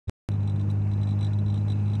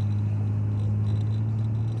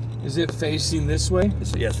Is it facing this way?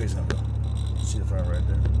 Yeah, it's facing uphill. You see the front right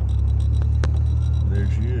there. There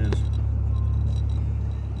she is.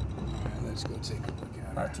 Alright, let's go take a look at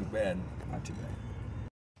her. Not too bad. Not too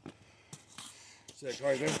bad. See that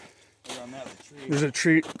car there? Around that tree. There's a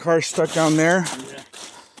tree car stuck down there. Yeah.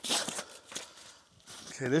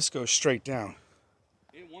 Okay, this goes straight down.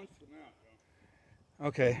 It wants to come out, bro.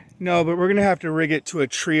 Okay, no, but we're gonna have to rig it to a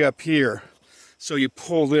tree up here. So you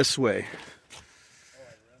pull this way.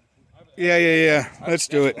 Yeah. Let's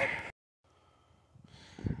do it.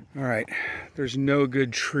 All right, there's no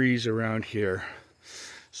good trees around here.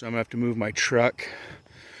 So I'm gonna have to move my truck,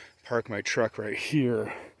 park my truck right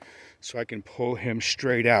here so I can pull him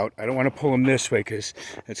straight out. I don't wanna pull him this way because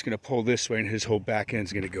it's gonna pull this way and his whole back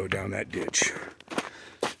end's gonna go down that ditch.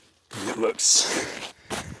 And it looks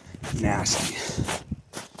nasty.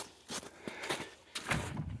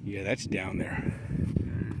 Yeah, that's down there.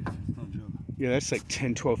 Yeah, that's like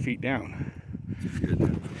 10, 12 feet down.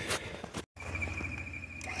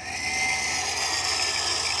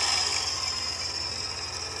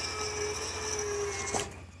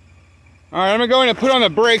 All right, I'm gonna go in and put on the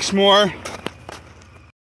brakes more.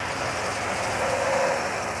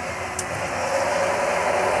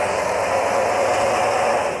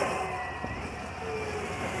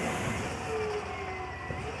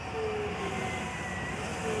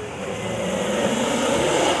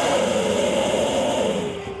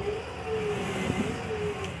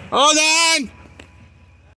 Hold on!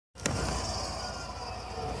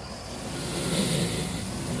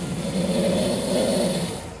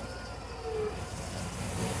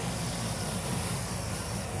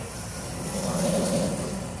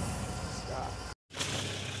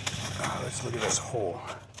 Oh, let's look at this hole.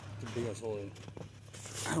 The biggest hole.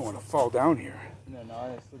 I don't want to fall down here. No,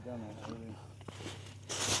 I slid down there.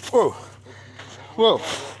 Whoa! Whoa!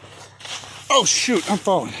 Oh shoot! I'm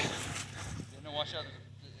falling. No, watch out.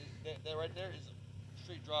 That right there is a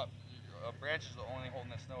straight drop. A branch is the only holding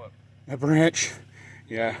that snow up. A branch?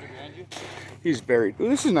 Yeah. Behind you? He's buried. Ooh,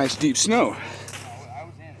 this is nice deep snow. I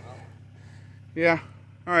was in it, bro. Yeah.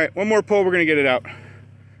 All right, one more pull. We're gonna get it out.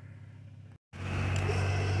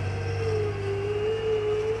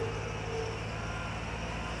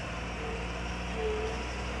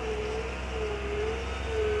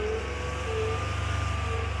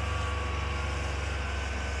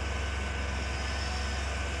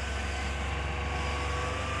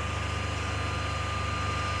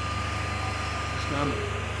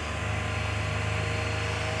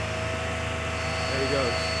 There he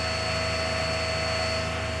goes.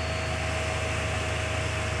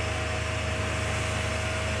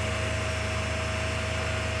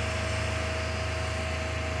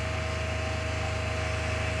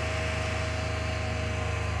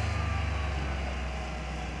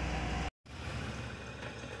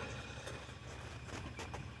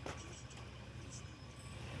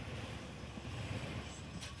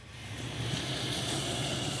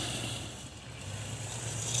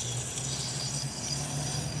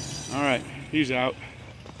 All right, he's out.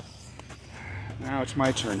 Now it's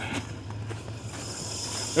my turn.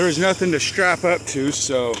 There was nothing to strap up to,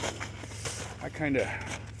 so I kind of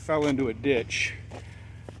fell into a ditch.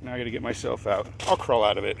 Now I got to get myself out. I'll crawl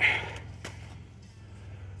out of it.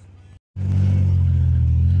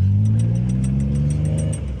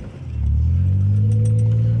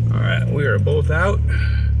 All right, we are both out,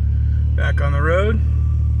 back on the road,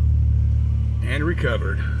 and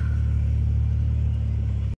recovered.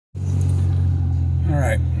 All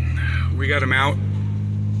right, we got him out.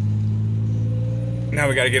 Now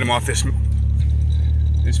we got to get him off this.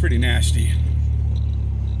 It's pretty nasty.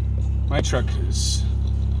 My truck is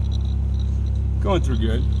going through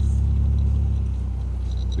good.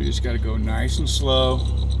 We just got to go nice and slow.